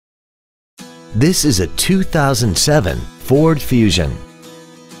This is a 2007 Ford Fusion.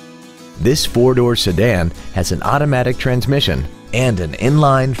 This four-door sedan has an automatic transmission and an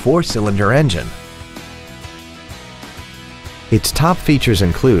inline four-cylinder engine. Its top features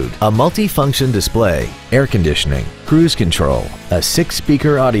include a multi-function display, air conditioning, cruise control, a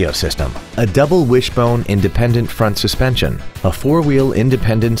 6-speaker audio system, a double wishbone independent front suspension, a 4-wheel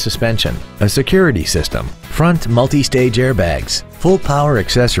independent suspension, a security system, front multi-stage airbags, full power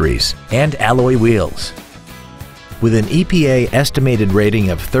accessories, and alloy wheels. With an EPA estimated rating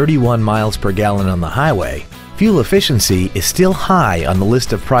of 31 miles per gallon on the highway, fuel efficiency is still high on the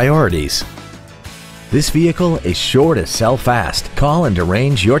list of priorities. This vehicle is sure to sell fast. Call and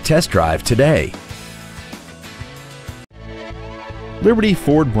arrange your test drive today. Liberty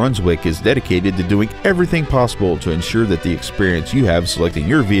Ford Brunswick is dedicated to doing everything possible to ensure that the experience you have selecting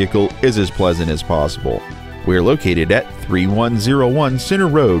your vehicle is as pleasant as possible. We are located at 3101 Center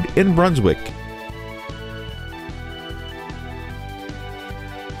Road in Brunswick.